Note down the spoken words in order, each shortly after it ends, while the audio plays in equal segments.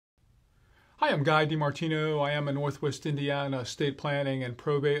Hi, I'm Guy DiMartino. I am a Northwest Indiana estate planning and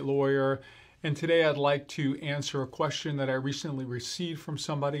probate lawyer. And today I'd like to answer a question that I recently received from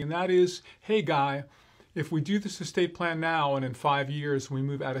somebody, and that is, hey Guy, if we do this estate plan now and in 5 years we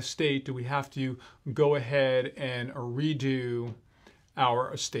move out of state, do we have to go ahead and redo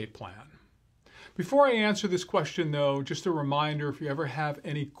our estate plan? Before I answer this question though, just a reminder, if you ever have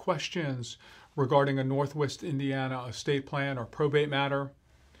any questions regarding a Northwest Indiana estate plan or probate matter,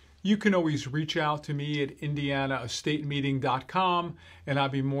 you can always reach out to me at indianaestatemeeting.com, and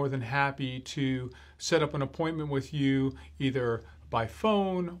I'd be more than happy to set up an appointment with you either by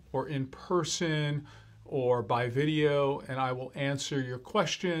phone or in person or by video, and I will answer your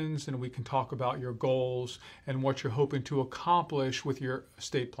questions and we can talk about your goals and what you're hoping to accomplish with your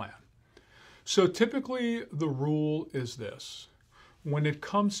estate plan. So typically the rule is this: when it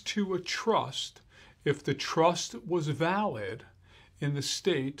comes to a trust, if the trust was valid in the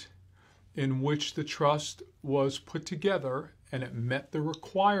state in which the trust was put together and it met the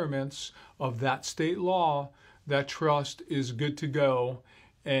requirements of that state law, that trust is good to go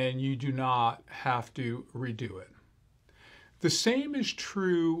and you do not have to redo it. The same is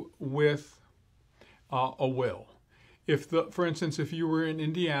true with a will. For instance, if you were in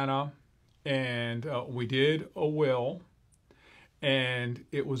Indiana and we did a will and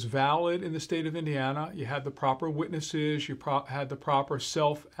it was valid in the state of Indiana, you had the proper witnesses, you had the proper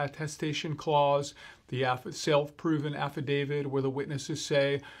self-attestation clause, the self-proven affidavit where the witnesses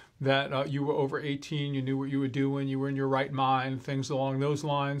say that you were over 18, you knew what you were doing, you were in your right mind, things along those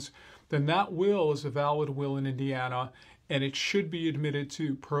lines, then that will is a valid will in Indiana and it should be admitted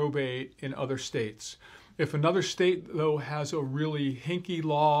to probate in other states. If another state, though, has a really hinky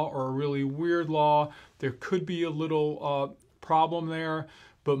law or a really weird law, there could be a little problem there,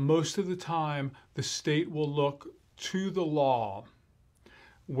 but most of the time the state will look to the law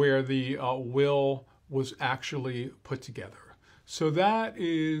where the will was actually put together. So that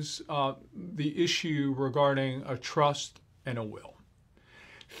is the issue regarding a trust and a will.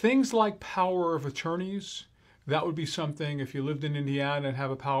 Things like power of attorneys, that would be something if you lived in Indiana and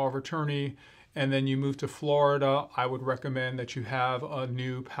have a power of attorney and then you move to Florida, I would recommend that you have a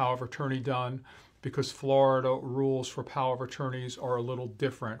new power of attorney done, because Florida rules for power of attorneys are a little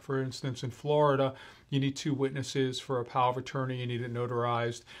different. For instance, in Florida, you need 2 witnesses for a power of attorney, you need it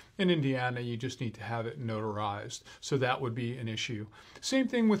notarized. In Indiana, you just need to have it notarized. So that would be an issue. Same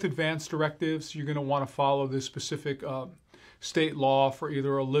thing with advance directives. You're going to want to follow this specific state law for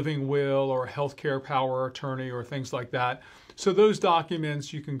either a living will or a healthcare power of attorney or things like that. So those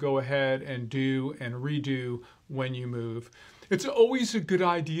documents you can go ahead and do and redo when you move. It's always a good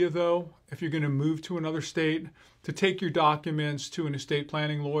idea, though, if you're going to move to another state, to take your documents to an estate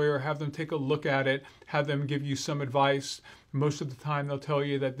planning lawyer, have them take a look at it, have them give you some advice. Most of the time they'll tell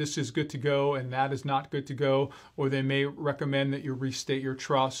you that this is good to go and that is not good to go, or they may recommend that you restate your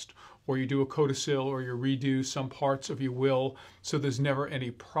trust, or you do a codicil, or you redo some parts of your will, so there's never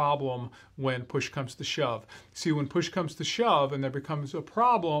any problem when push comes to shove. See, when push comes to shove and there becomes a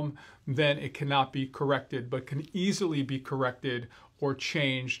problem, then it cannot be corrected, but can easily be corrected or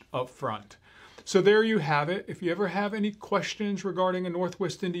changed up front. So there you have it. If you ever have any questions regarding a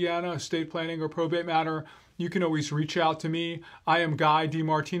Northwest Indiana estate planning or probate matter, you can always reach out to me. I am Guy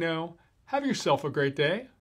DiMartino. Have yourself a great day.